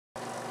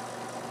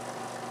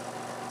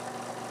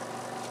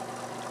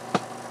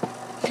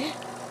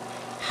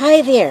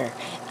Hi there.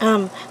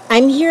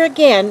 I'm here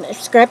again,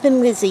 Scrap and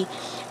Lizzie.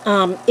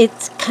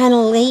 It's kind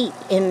of late,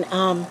 and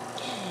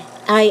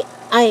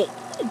I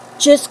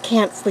just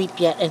can't sleep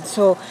yet, and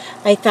so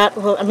I thought,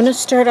 well, I'm going to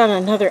start on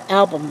another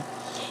album,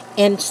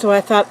 and so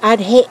I thought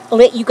I'd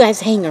let you guys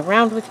hang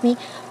around with me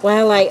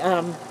while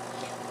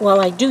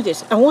I do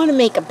this. I want to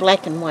make a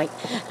black and white.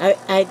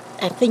 I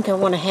think I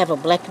want to have a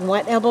black and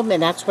white album,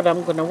 and that's what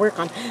I'm going to work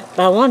on. But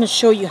I want to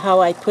show you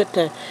how I put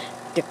the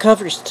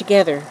covers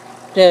together.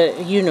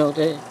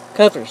 The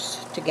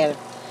covers together.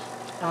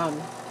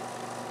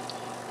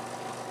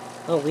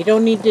 Oh, we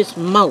don't need this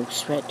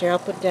mouse right there. I'll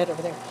put that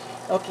over there.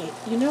 Okay,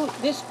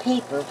 this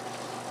paper,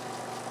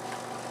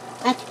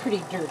 that's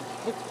pretty dirty.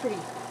 It's pretty,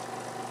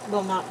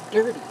 well, not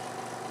dirty.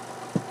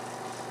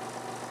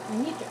 I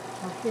need to,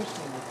 oh, here's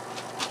my,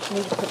 I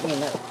need to put me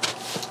another.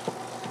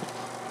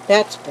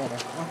 That's better.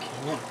 Okay,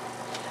 now.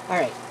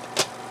 Alright.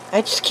 I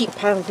just keep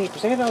piling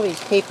papers. I got all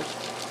these papers.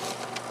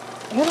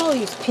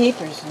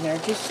 And they're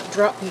just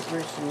drop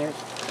papers, and there's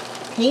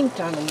paint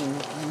on them,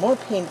 and more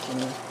paint in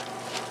them.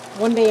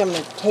 One day I'm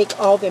going to take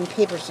all them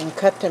papers and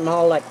cut them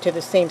all like to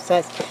the same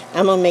size.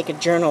 I'm going to make a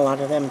journal out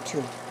of them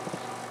too.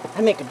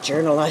 I make a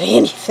journal out of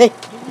anything.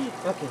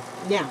 Okay,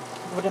 now,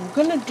 what I'm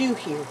going to do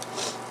here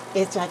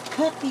is I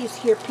cut these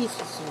here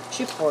pieces of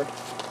chipboard.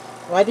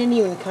 Well, I didn't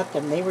even cut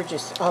them. They were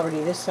just already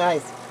this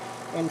size.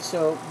 And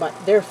so, but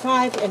they're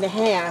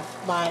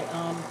 5.5 by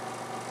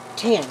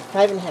 10.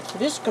 5.5. So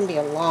this is going to be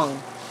a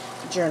long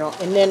journal.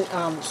 And then,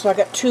 so I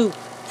got two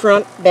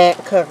front,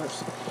 back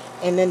covers.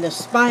 And then the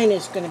spine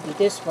is going to be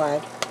this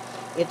wide.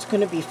 It's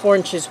going to be 4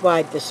 inches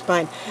wide, the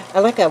spine. I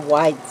like a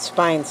wide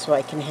spine so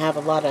I can have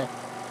a lot of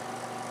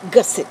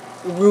gusset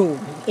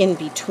room in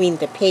between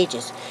the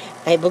pages.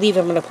 I believe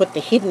I'm going to put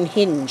the hidden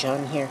hinge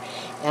on here.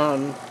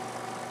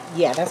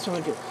 Yeah, that's what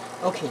I'm going to do.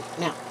 Okay,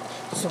 now,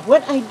 so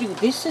what I do,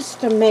 this is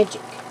the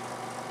magic.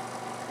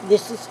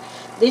 This is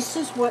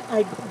what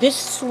I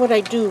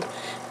do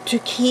to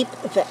keep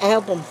the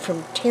album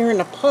from tearing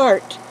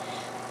apart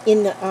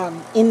in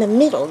the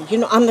middle,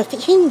 on the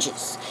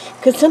hinges.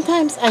 Because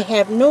sometimes I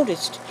have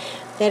noticed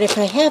that if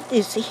I have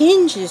these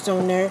hinges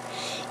on there,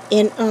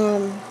 and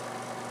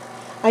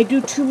I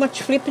do too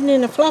much flipping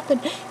and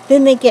flopping,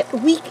 then they get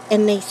weak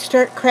and they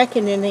start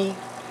cracking, and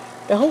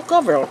the whole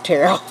cover will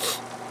tear off.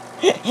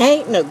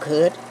 Ain't no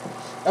good.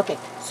 Okay,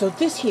 so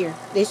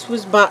this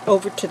was bought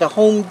over to the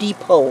Home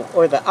Depot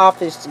or the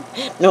Office,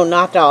 no,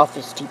 not the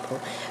Office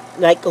Depot,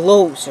 like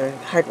Lowe's or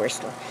hardware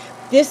store.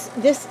 This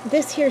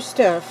here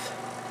stuff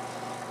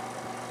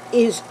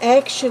is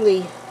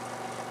actually,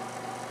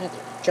 has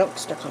junk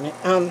stuck on it.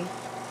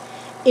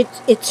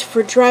 It's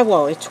for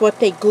drywall. It's what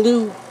they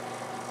glue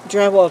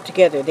drywall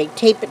together. They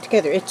tape it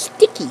together. It's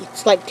sticky.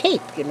 It's like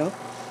tape,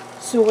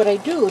 So what I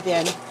do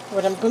then,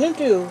 what I'm going to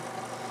do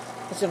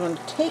is I'm going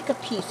to take a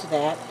piece of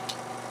that.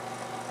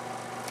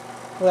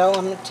 Well,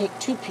 I'm going to take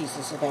 2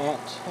 pieces of that.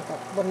 I got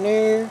one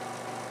there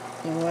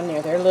and one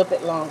there. They're a little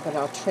bit long, but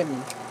I'll trim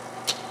them.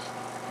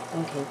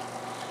 Okay.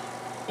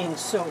 And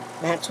so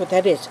that's what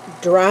that is.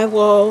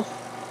 Drywall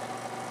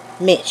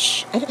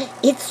mesh.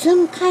 It's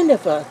some kind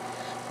of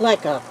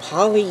like a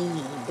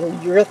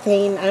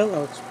polyurethane. I don't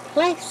know. It's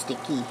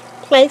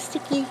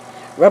plasticky,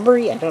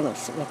 rubbery. I don't know,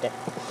 something like that.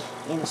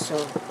 And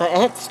so, but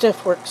that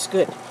stuff works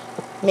good.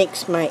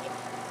 Makes my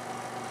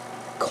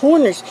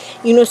corners.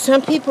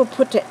 Some people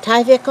put that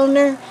Tyvek on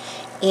there,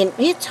 and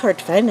it's hard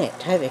to find that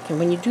Tyvek. And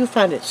when you do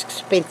find it, it's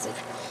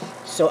expensive.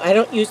 So I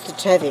don't use the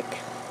Tyvek.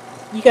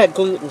 You got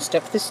glue and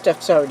stuff. This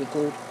stuff's already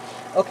glued.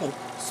 Okay,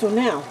 so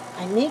now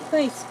I make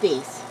my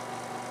space,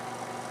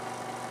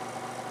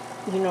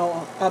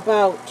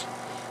 about,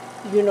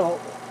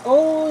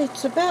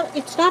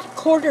 it's not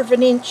 1/4 of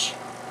an inch,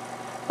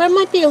 but it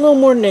might be a little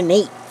more than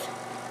 1/8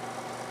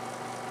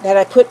 that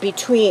I put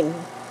between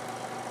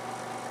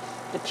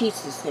the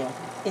pieces there.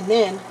 And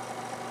then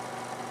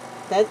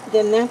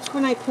that's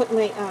when I put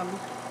my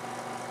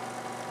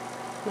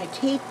my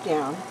tape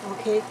down,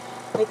 okay?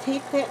 I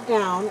tape that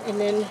down, and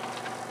then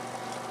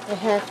I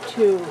have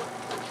to,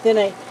 then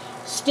I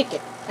stick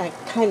it. I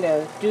kind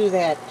of do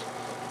that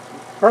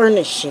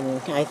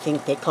burnishing, I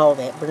think they call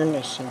that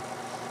burnishing.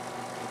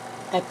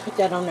 I put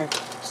that on there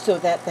so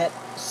that that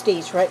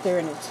stays right there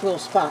in its little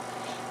spot.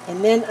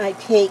 And then I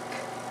take,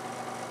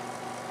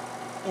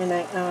 and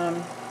I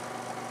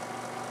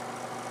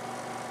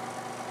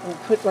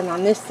put one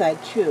on this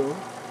side too.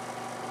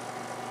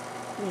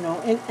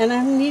 And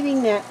I'm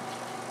leaving that,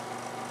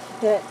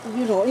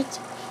 it's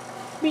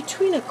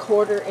between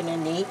 1/4 and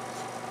 1/8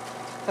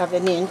 of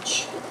an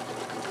inch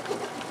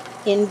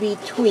in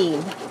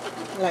between,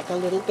 like a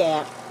little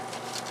gap.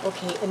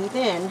 Okay, and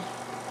then,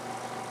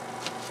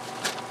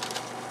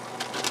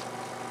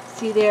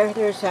 see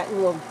there's that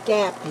little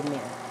gap in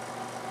there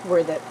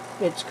where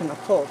it's going to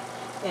fold.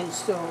 And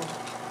so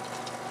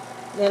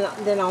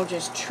then I'll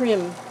just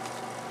trim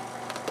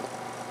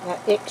that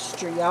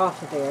extra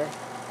off of there.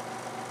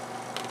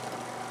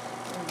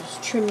 I'll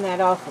just trim that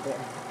off of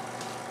there.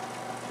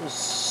 Just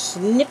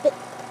snip it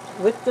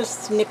with the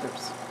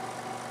snippers.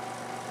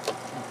 There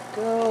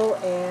we go,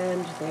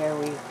 and there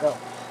we go.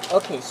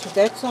 Okay, so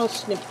that's all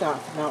snipped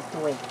off and out the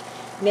way.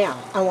 Now,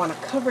 I want to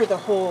cover the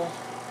whole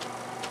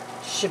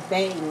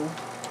shebang,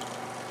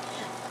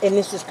 and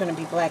this is going to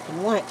be black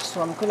and white,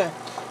 so I'm gonna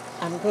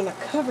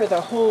cover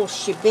the whole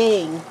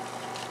shebang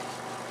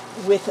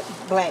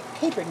with black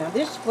paper. Now,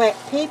 this black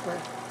paper,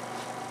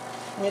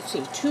 let's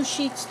see, 2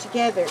 sheets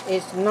together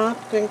is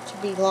not going to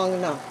be long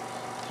enough.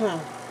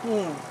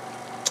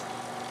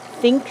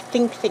 Think,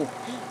 think, think.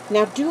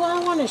 Now, do I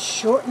want to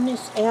shorten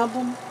this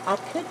album? I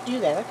could do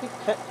that. I could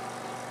cut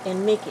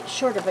and make it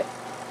shorter, but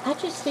I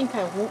just think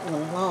I want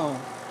one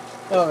long.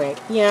 Alright,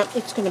 yeah,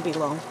 it's going to be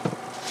long.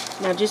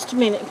 Now, just a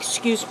minute.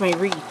 Excuse my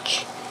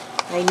reach.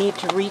 I need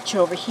to reach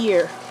over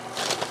here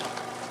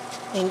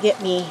and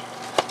get me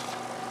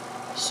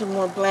some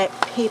more black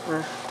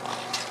paper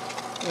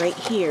right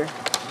here.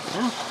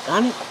 Oh,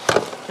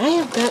 I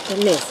have gotten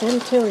this. I'm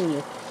telling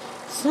you.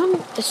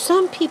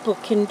 Some people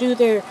can do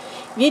their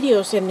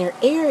videos in their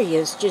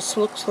areas just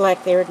looks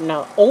like they're in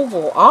an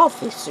Oval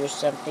Office or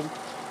something.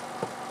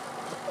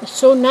 It's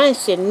so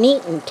nice and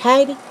neat and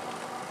tidy.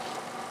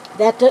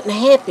 That doesn't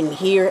happen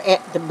here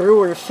at the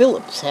Brewer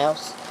Phillips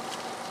house.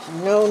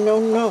 No, no,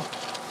 no.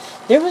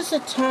 There was a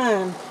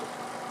time,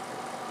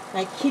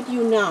 I kid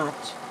you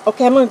not.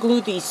 Okay, I'm going to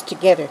glue these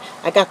together.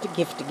 I got the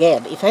gift of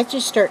gab. If I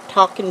just start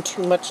talking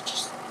too much,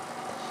 just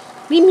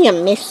leave me a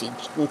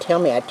message and tell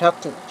me I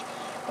talk too much.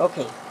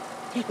 Okay.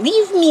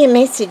 Leave me a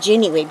message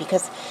anyway,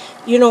 because,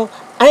 you know,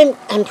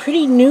 I'm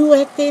pretty new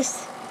at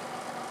this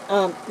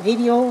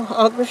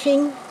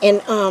videography,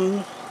 and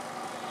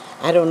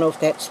I don't know if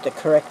that's the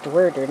correct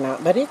word or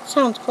not, but it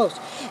sounds close.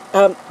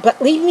 But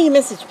leave me a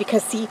message,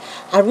 because, see,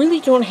 I really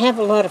don't have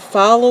a lot of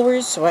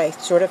followers, so I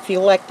sort of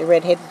feel like the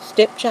redheaded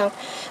stepchild.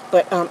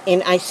 But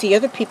and I see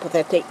other people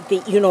that they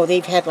you know,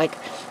 they've had like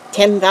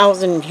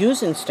 10,000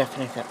 views and stuff,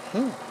 and I thought,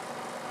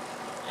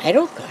 I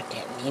don't got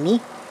that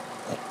many.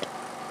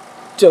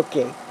 It's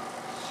okay.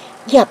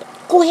 Yeah, but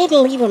go ahead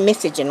and leave a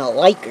message and a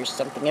like or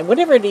something, and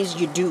whatever it is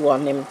you do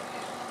on them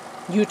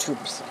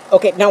YouTubes.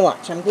 Okay, now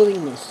watch. I'm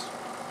gluing this.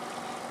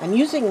 I'm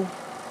using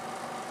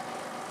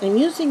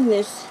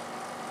this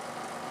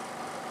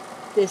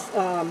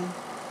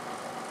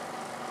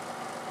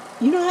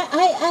you know,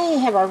 I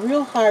have a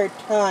real hard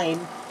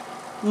time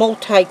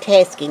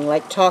multitasking,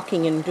 like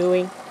talking and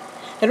doing.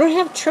 I don't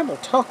have trouble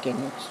talking,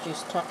 it's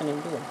just talking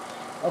and doing.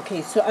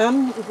 Okay, so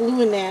I'm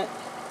gluing that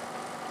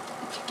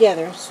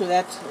together, so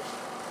that's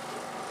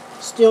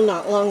still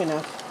not long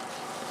enough.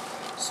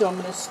 So I'm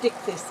going to stick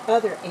this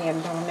other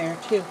end on there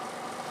too.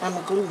 I'm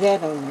going to glue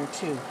that on there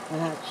too.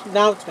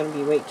 Now it's going to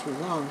be way too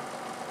long.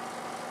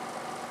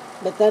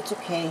 But that's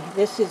okay.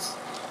 This is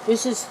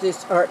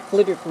this art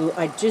glitter glue.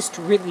 I just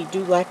really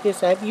do like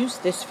this. I've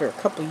used this for a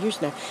couple of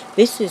years now.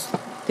 This is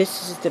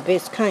the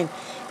best kind.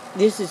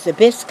 This is the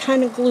best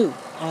kind of glue.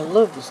 I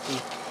love this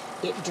glue.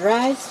 It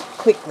dries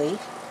quickly,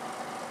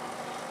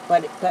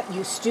 but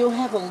you still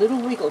have a little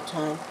wiggle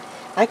time.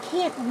 I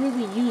can't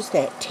really use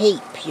that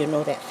tape, you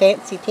know, that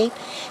fancy tape,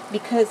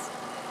 because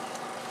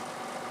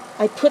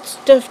I put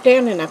stuff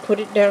down and I put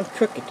it down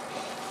crooked,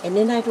 and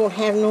then I don't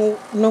have no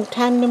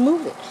time to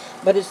move it.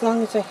 But as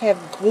long as I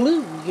have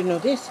glue, you know,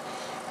 this,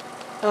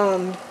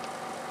 then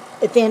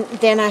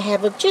I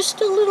have just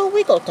a little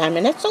wiggle time,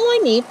 and that's all I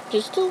need,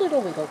 just a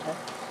little wiggle time.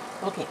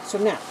 Okay, so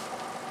now,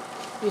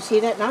 you see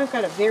that? Now I've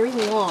got a very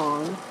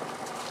long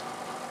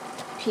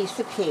piece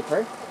of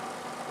paper.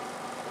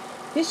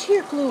 This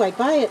here glue, I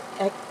buy it,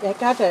 I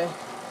got a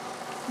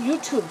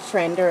YouTube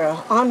friend, or an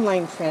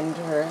online friend,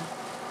 or a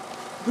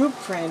group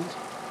friend.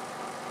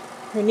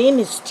 Her name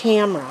is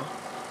Tamra.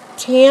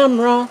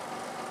 Tamra.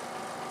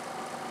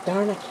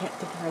 Darn, I can't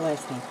think of her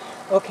last name.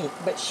 Okay,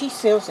 but she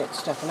sells that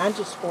stuff, and I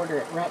just order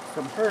it right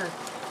from her,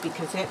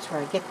 because that's where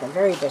I get the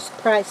very best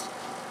price.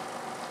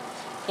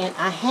 And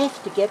I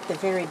have to get the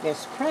very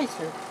best price,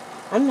 or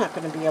I'm not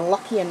going to be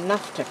lucky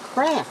enough to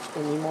craft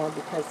anymore,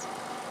 because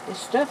this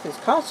stuff is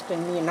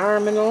costing me an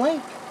arm and a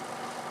leg.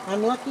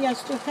 I'm lucky I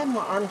still have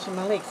my arms and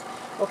my legs.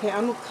 Okay,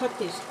 I'm going to cut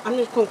this. I'm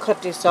just going to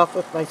cut this off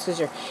with my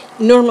scissor.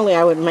 Normally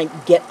I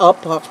might get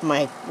up off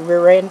my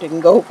rear end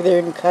and go over there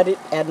and cut it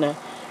and a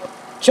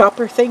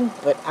chopper thing,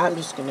 but I'm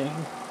just going to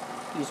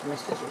use my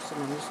scissors,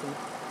 and I'm just going to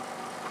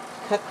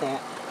cut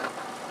that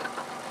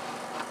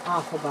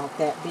off about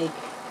that big,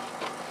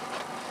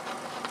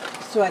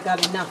 so I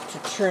got enough to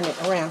turn it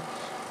around.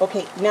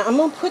 Okay, now I'm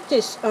going to put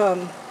this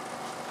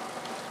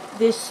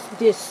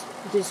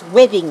this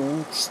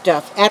wedding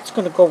stuff, that's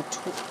going to go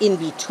in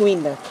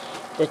between the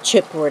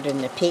chipboard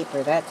and the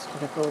paper. That's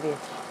going to go there,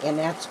 and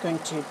that's going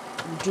to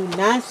do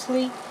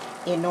nicely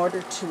in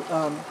order to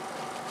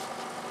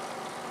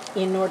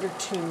you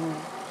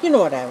know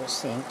what I was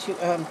saying, to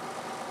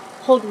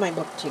hold my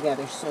book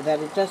together so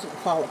that it doesn't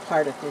fall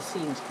apart at the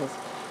seams, because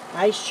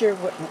I sure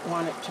wouldn't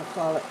want it to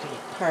fall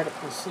apart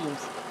at the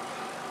seams.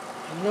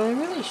 You know, I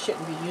really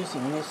shouldn't be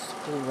using this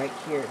glue right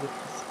here,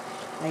 because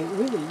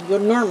you'll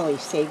normally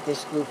save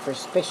this glue for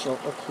special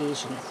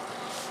occasions.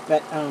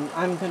 But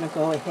I'm going to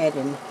go ahead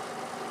and,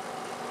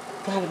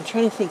 God, I'm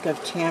trying to think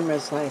of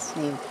Tamra's last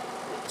name.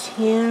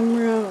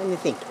 Tamra, let me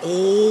think,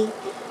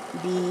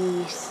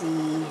 B,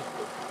 C,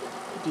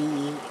 D,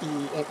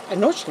 E, F. I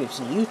know she lives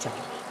in Utah.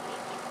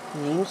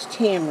 Her name's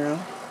Tamara.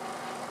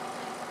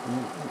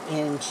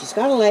 And she's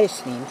got a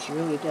last name. She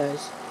really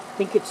does. I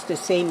think it's the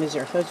same as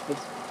her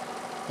husband's.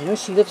 I know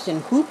she lives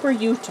in Hooper,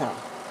 Utah.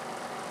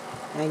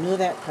 I know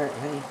that part.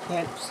 I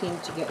can't seem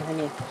to get her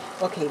name.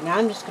 Okay, now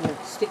I'm just going to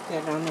stick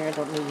that on there. I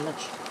don't need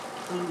much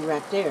glue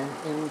right there.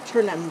 And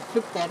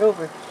flip that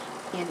over.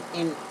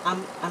 And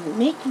I'm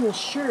making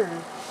sure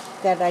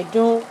that I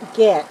don't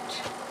get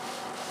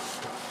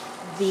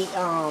the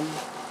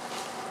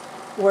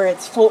where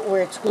it's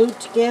glued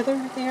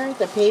together there,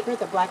 the paper,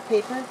 the black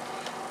paper.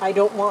 I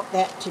don't want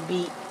that to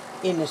be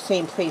in the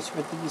same place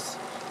where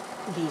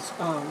these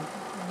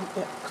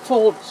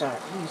folds are.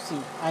 You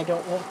see, I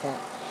don't want that.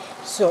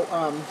 So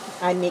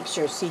I make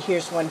sure. See,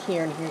 here's one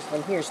here and here's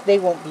one here. So they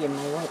won't be in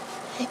my way.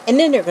 And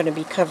then they're going to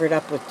be covered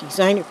up with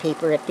designer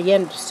paper at the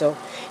end, so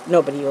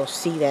nobody will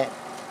see that.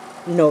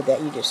 Know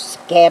that you just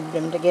scabbed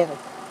them together.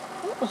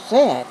 What was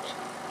that?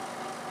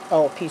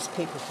 Oh, a piece of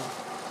paper.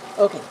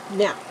 Okay,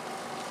 now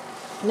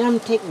I'm going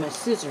to take my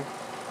scissor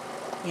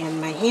and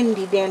my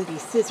handy dandy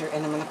scissor,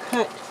 and I'm going to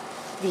cut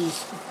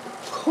these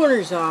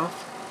corners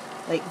off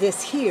like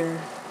this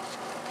here,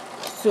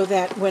 so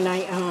that when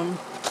I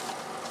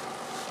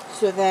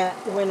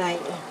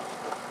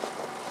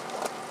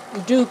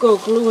do go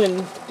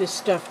gluing this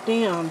stuff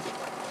down,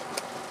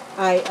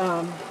 I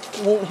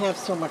won't have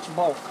so much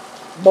bulk.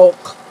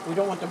 We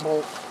don't want the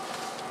bulk.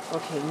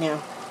 Okay,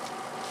 now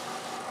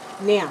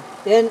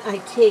then I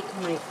take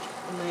my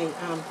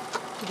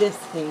this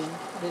thing.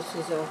 This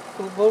is a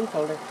full bone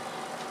folder.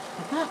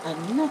 I got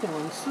another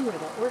one somewhere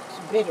that works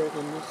better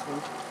than this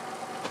one.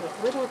 But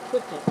where do I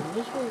put that one?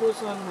 This one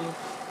goes on my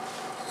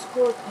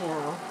score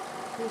pal.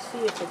 Let's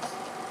see if it's...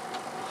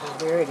 Oh,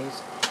 there it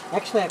is.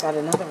 Actually, I got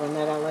another one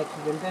that I like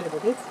even better.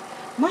 But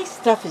my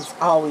stuff is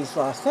always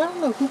lost. I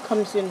don't know who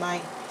comes in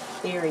my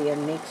area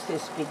and makes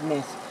this big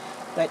mess.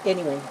 But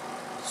anyway,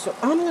 so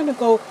I'm going to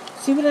go...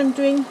 See what I'm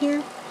doing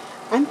here?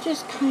 I'm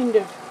just kind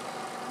of...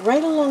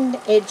 Right along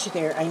the edge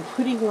there, I'm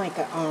putting like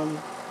a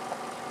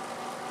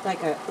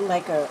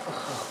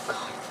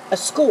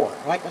score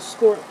line,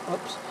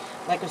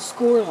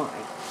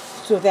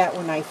 so that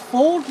when I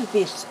fold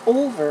this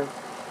over,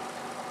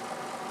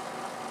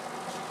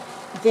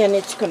 then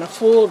it's going to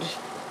fold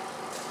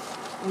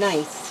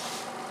nice.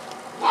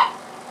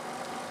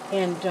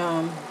 And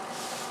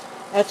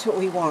that's what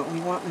we want.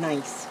 We want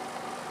nice.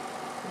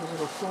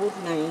 It'll fold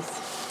nice.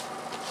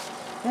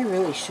 I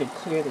really should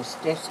clear this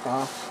desk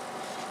off.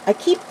 I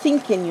keep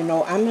thinking, you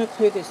know, I'm going to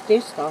clear this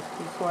desk off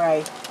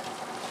before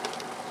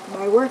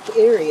my work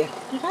area.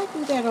 Did I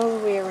do that all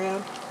the way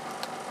around?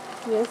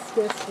 Yes.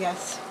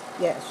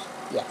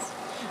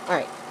 All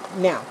right,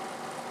 now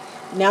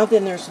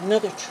then there's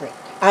another trick.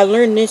 I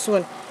learned this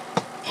one,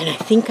 and I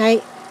think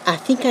I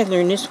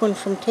learned this one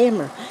from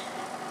Tamara,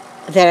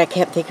 that I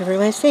can't think of her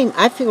last name.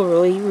 I feel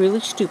really,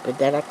 really stupid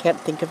that I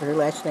can't think of her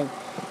last name.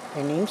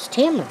 Her name's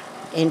Tamara,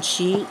 and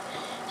she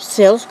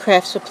sells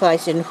craft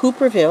supplies in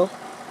Hooperville,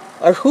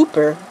 or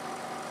Hoover,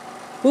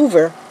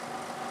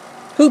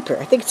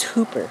 I think it's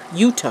Hooper,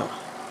 Utah.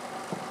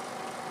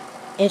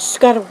 And she's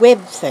got a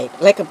website,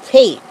 like a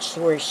page,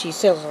 where she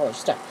sells all her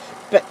stuff.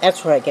 But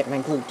that's where I get my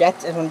glue.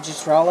 That's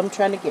just all I'm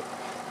trying to get.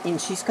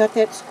 And she's got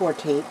that score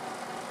tape.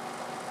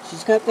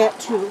 She's got that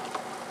too.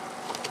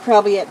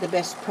 Probably at the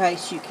best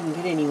price you can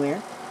get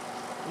anywhere.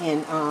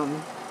 And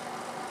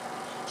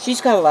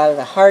she's got a lot of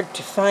the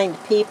hard-to-find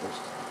papers.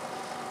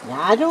 Now,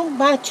 I don't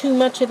buy too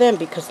much of them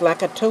because,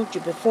 like I told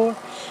you before,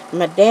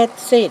 my dad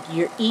said,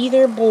 you're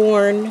either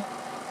born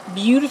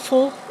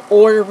beautiful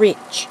or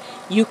rich.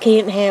 You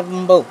can't have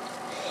them both.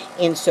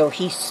 And so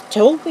he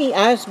told me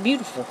I was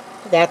beautiful.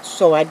 That's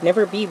so I'd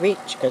never be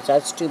rich because I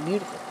was too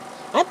beautiful.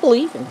 I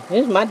believe him.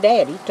 This is my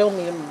dad. He told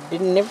me,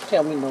 didn't never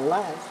tell me no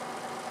lies.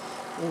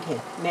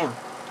 Okay, now,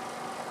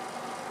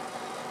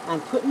 I'm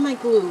putting my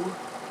glue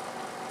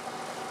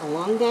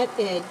along that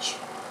edge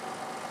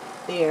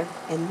there,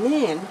 and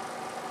then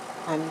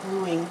I'm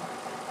gluing,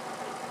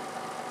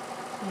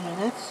 you know,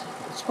 it's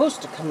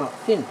supposed to come out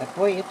thin, but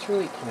boy, it's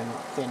really coming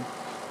out thin.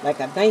 Like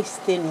a nice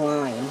thin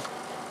line.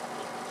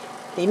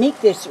 They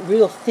make this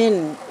real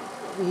thin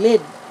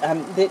lid,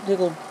 the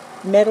little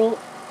metal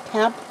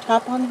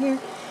top on here.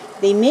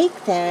 They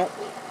make that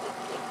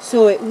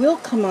so it will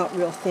come out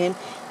real thin.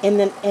 And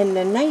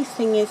the nice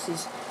thing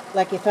is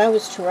like if I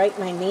was to write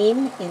my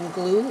name in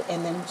glue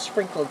and then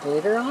sprinkle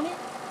glitter on it,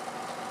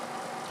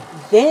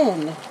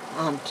 then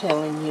I'm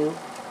telling you,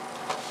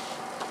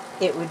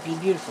 it would be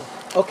beautiful.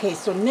 Okay,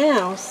 so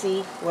now,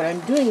 see, what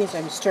I'm doing is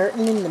I'm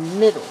starting in the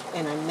middle,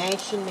 and I'm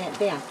mashing that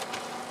down.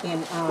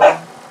 And,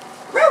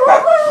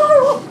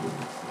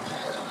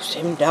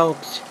 them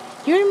dogs.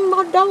 You hear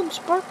my dogs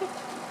barking?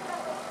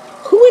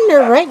 Who in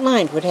their right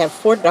mind would have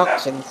 4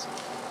 dachshunds?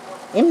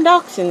 Them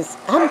dachshunds,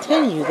 I'm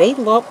telling you, they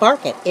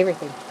bark at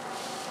everything.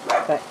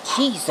 But,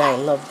 geez, I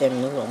love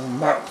them little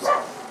marks.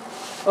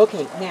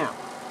 Okay, now,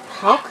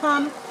 how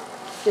come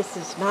this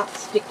is not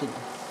sticking?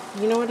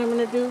 You know what I'm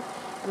going to do?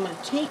 I'm going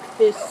to take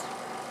this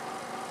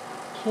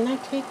Can I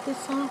take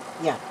this off?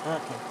 Yeah,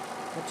 okay.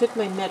 I took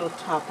my metal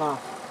top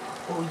off.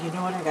 Oh, you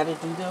know what I gotta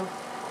do though?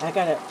 I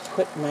gotta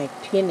put my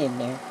pin in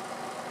there.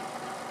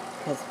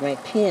 Because my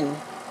pin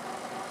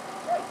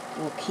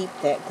will keep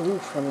that glue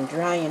from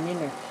drying in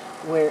there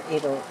where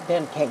it'll,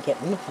 then can't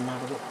get nothing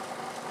out of it.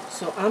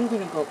 So I'm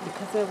gonna go,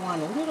 because I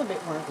want a little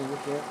bit more glue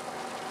here,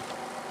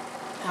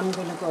 I'm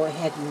gonna go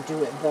ahead and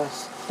do it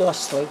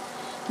thusly.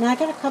 Now I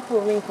got a couple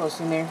of wrinkles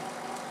in there.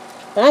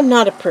 But I'm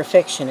not a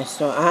perfectionist,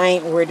 so I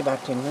ain't worried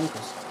about them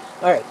wrinkles.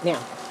 Alright,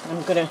 now,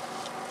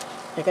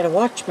 I gotta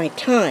watch my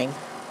time.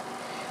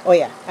 Oh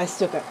yeah, I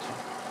still got time.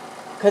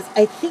 Because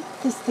I think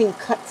this thing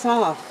cuts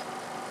off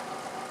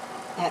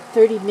at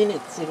 30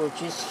 minutes. It'll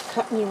just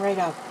cut me right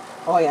off.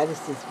 Oh yeah,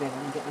 this is better.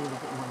 I'm getting a little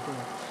bit more good.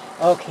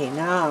 Okay,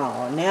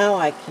 now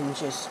I can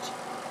just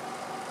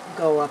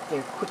go up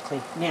there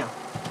quickly. Now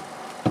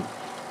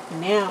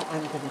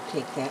I'm going to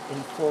take that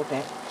and fold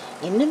that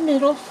in the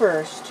middle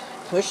first.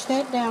 Push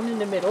that down in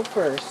the middle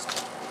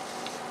first,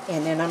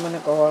 and then I'm going to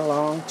go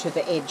along to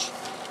the edge.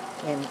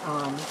 And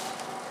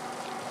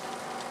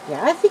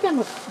yeah, I think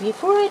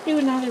before I do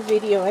another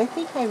video, I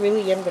think I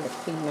really am going to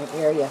clean my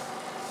area.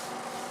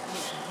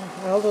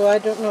 Although I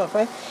don't know if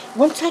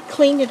once I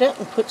clean it up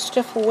and put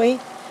stuff away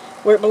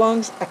where it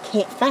belongs, I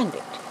can't find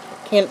it.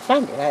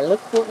 I look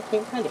for it, I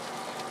can't find it.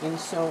 And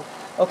so,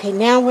 okay,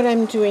 now what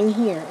I'm doing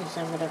here is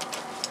I'm going to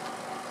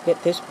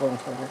get this bone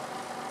folder.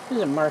 This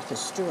is a Martha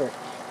Stewart.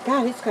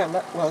 God, it's got a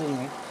lot. Well,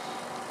 anyway,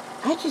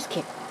 I just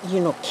get,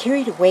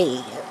 carried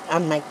away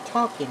on my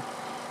talking.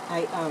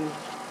 I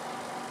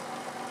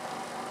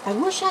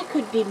wish I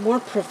could be more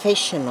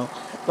professional,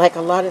 like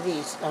a lot of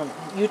these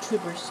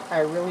YouTubers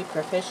are really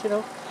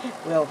professional.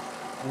 Well,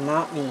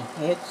 not me.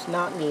 It's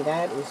not me.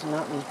 That is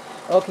not me.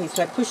 Okay,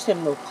 so I push them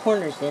little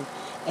corners in,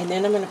 and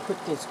then I'm going to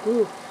put this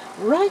glue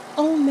right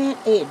on that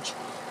edge.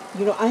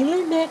 I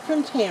learned that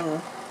from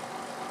Tamara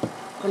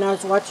when I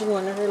was watching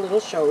one of her little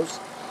shows.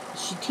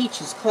 She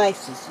teaches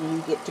classes, and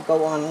you get to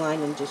go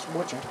online and just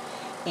watch her.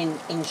 And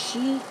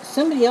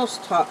somebody else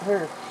taught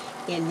her,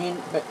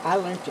 but I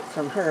learned it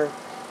from her.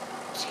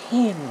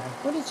 Tamara,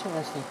 what is her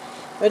last name?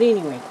 But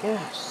anyway,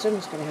 gosh,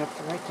 somebody's going to have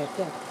to write that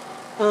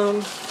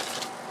down.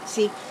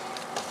 See,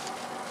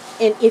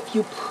 and if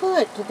you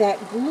put that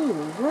glue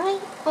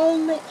right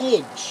on the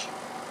edge,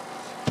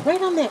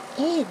 right on that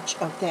edge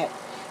of that,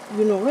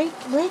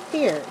 right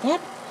there,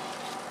 that,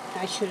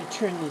 I should have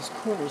turned these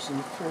corners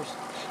in first.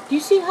 Do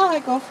you see how I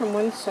go from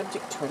one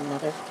subject to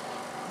another?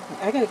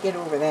 I got to get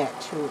over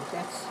that too.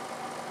 That's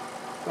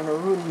going to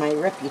ruin my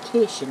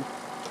reputation.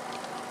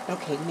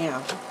 Okay,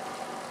 now,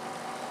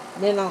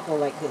 then I'll go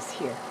like this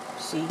here.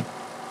 See?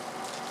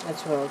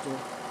 That's what I'll do.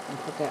 And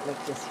put that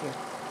like this here.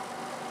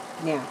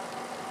 Now,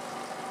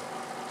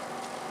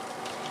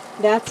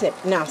 that's it.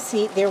 Now,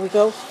 see, there we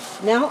go.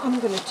 Now I'm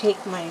going to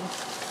take my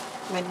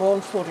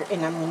bone folder,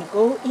 and I'm going to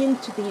go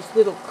into these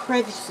little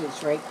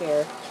crevices right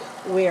there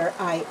where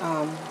I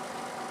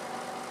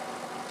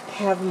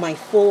have my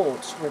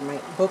folds, where my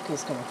book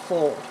is going to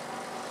fold.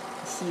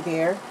 See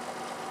there?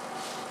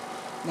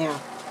 Now,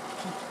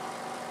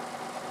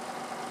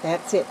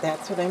 that's it.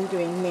 That's what I'm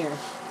doing there.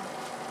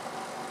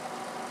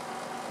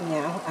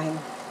 Now I'm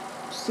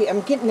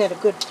getting at a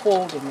good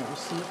fold in there.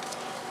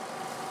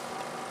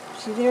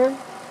 See there?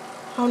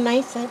 How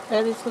nice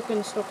that is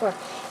looking so far.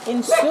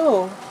 And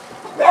so,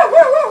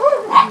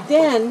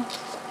 then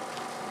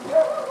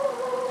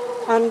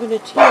I'm going to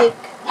take,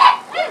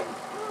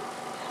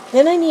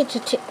 then I need to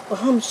take, well,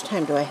 how much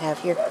time do I have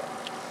here?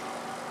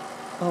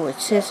 Oh, it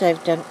says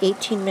I've done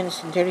 18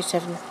 minutes and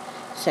 37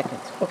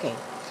 seconds. Okay.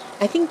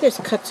 I think this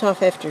cuts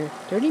off after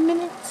 30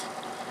 minutes.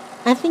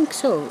 I think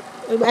so.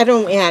 I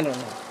don't know.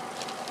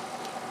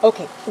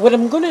 Okay, what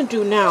I'm going to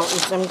do now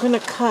is I'm going to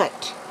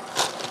cut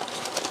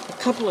a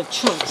couple of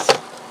chunks.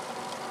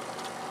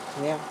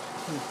 Yeah.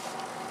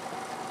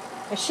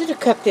 I should have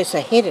cut this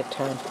ahead of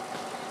time,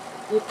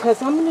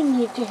 because I'm going to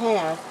need to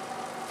have,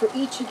 for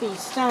each of these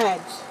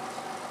sides,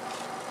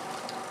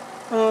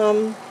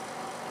 I'm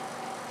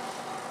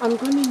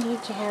going to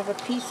need to have a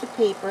piece of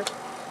paper,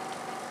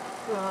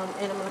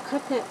 and I'm going to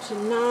cut that to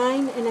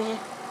 9.5.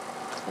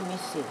 Let me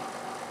see.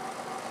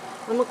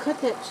 I'm going to cut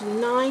that to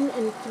 9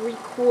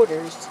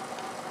 3/4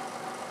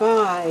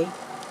 by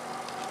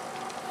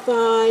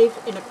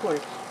 5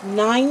 1/4.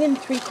 9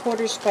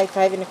 3/4 by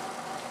 5 1/4.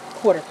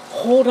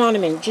 Hold on a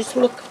minute. Just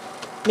look.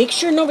 Make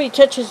sure nobody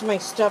touches my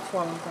stuff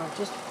while I'm gone.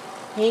 Just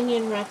hang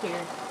in right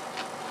there.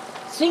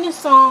 Sing a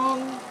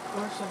song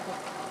or something.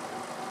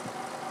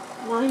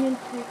 9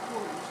 3/4.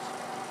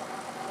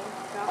 I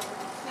forgot what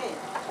it said.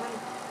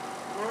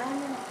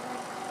 9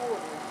 3/4.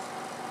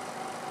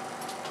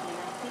 And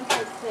I think I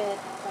said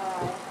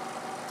by.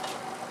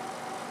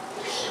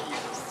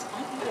 Jeez, I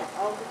do that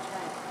all the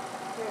time.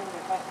 Here and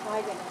there, by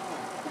 5 1/2.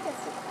 I think I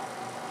said 5.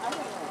 I don't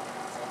know what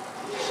I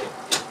said.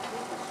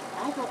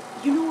 I don't.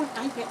 You know what?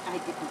 I bet I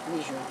didn't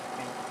measure it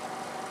right.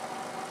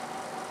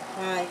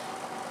 5.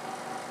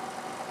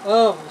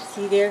 Oh,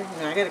 see there?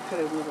 Now I gotta cut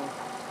another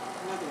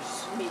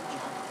smidge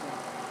off there.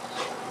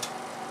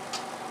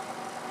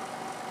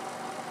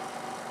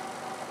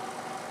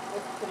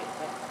 put it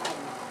at 5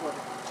 1/4.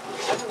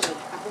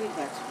 I believe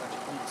that's what it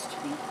needs to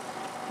be.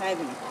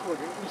 5 1/4.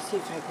 Let me see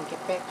if I can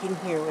get back in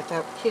here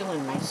without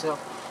killing myself.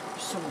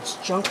 There's so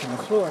much junk in the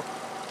floor.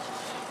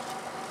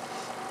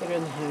 Better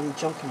than having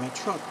junk in my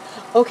trunk.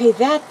 Okay,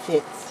 that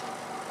fits.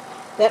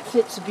 That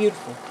fits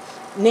beautiful.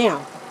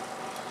 Now,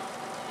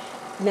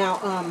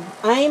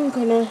 I'm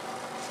gonna.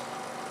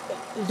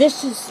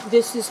 This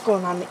is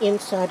going on the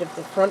inside of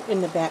the front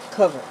and the back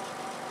cover.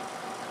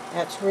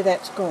 That's where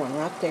that's going,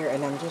 right there.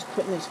 And I'm just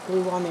putting this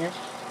glue on there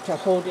to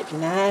hold it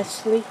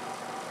nicely.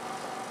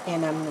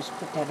 And I'm going to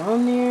put that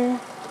on there.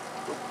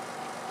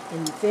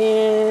 And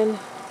then,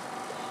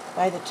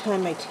 by the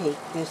time I take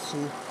this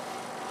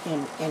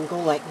and go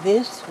like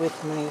this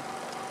with my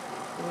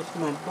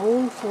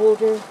bone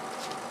folder.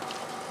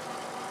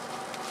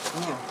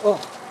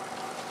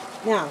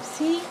 Now,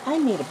 see, I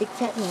made a big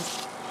fat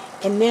mess.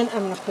 And then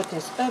I'm going to put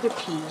this other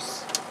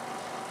piece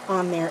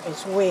on there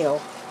as well.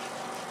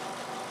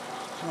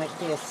 Like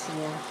this,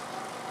 yeah.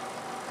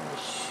 I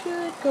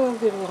should go a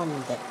little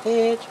on that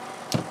edge.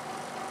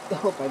 I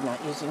hope I'm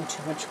not using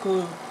too much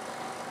glue.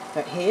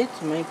 But hey,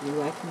 it's my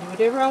glue. I can do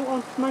whatever I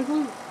want with my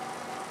glue.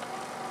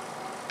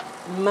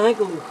 My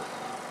glue.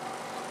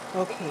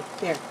 Okay,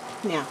 there.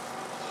 Now,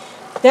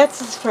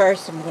 that's as far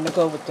as I'm going to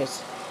go with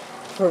this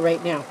for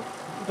right now.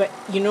 But,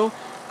 you know,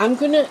 I'm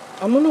gonna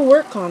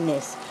work on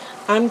this.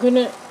 I'm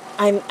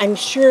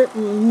sure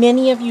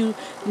many of you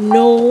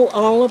know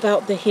all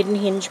about the hidden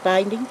hinge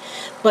binding,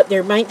 but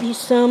there might be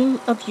some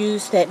of you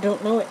that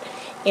don't know it.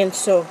 And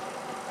so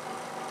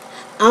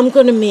I'm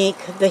going to make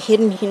the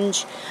hidden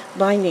hinge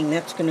binding.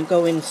 That's going to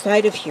go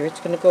inside of here. It's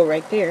going to go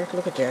right there.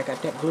 Look at there. I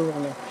got that glue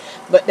on there.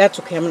 But that's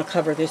okay. I'm going to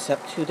cover this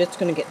up too. That's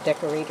going to get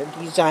decorated,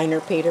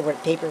 designer, paper,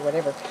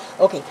 whatever.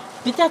 Okay.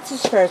 But that's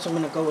as far as I'm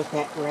going to go with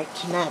that right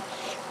tonight.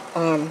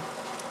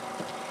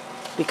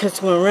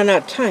 Because we're going to run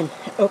out of time.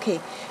 Okay.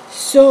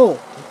 So,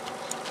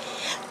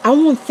 I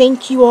want to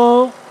thank you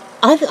all.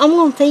 I'm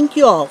going to thank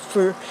you all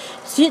for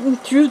sitting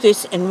through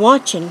this and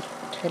watching.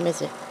 What time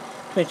is it?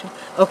 22.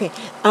 Okay.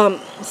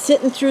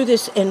 Sitting through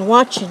this and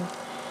watching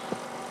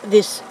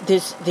this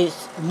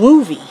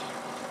movie,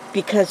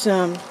 because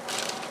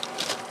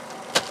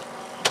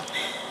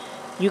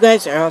you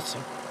guys are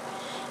awesome.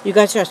 You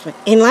guys are awesome.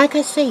 And like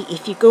I say,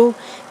 if you go,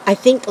 I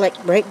think like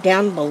right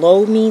down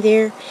below me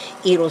there,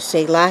 it'll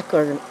say like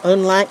or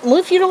unlike. Well,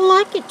 if you don't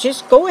like it,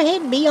 just go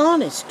ahead and be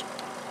honest.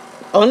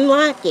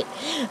 Unlike it.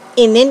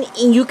 And then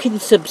you can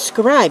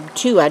subscribe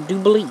too, I do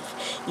believe.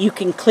 You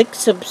can click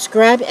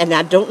subscribe, and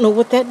I don't know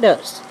what that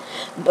does.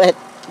 But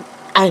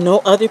I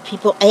know other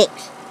people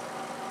axes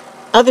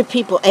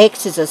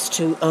us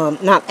to,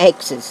 not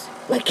axes,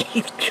 like,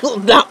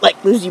 not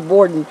like Lizzie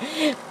Borden,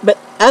 but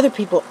other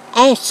people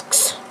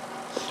asks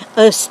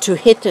us to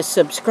hit the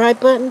subscribe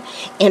button,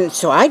 and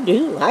so I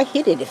do. I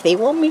hit it. If they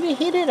want me to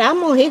hit it,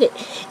 I'm going to hit it.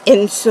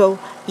 And so,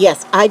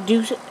 yes, I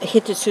do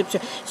hit the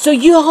subscribe. So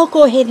you all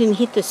go ahead and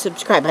hit the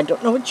subscribe. I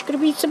don't know what you're going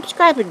to be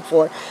subscribing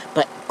for,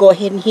 but go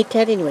ahead and hit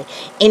that anyway.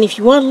 And if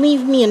you want to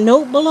leave me a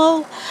note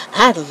below,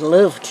 I'd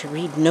love to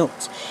read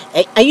notes.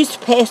 I used to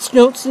pass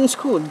notes in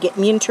school and get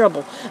me in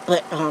trouble,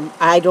 but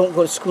I don't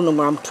go to school no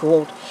more. I'm too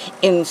old.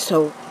 And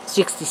so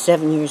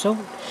 67 years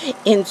old.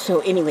 And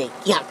so anyway,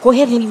 yeah, go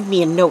ahead and leave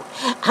me a note.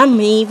 I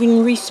may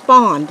even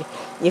respond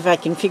if I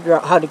can figure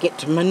out how to get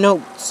to my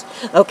notes.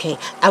 Okay,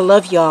 I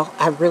love y'all.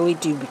 I really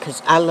do,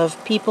 because I love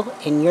people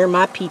and you're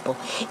my people.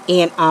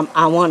 And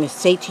I want to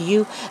say to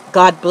you,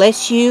 God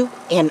bless you,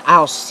 and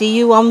I'll see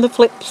you on the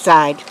flip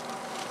side.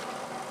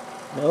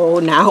 Oh,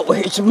 now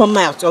where's my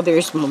mouse? Oh,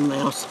 there's my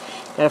mouse.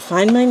 Gotta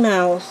find my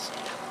mouse,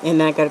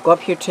 and I gotta go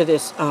up here to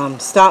this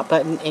stop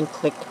button and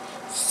click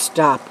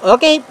stop.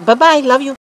 Okay, bye-bye. Love you.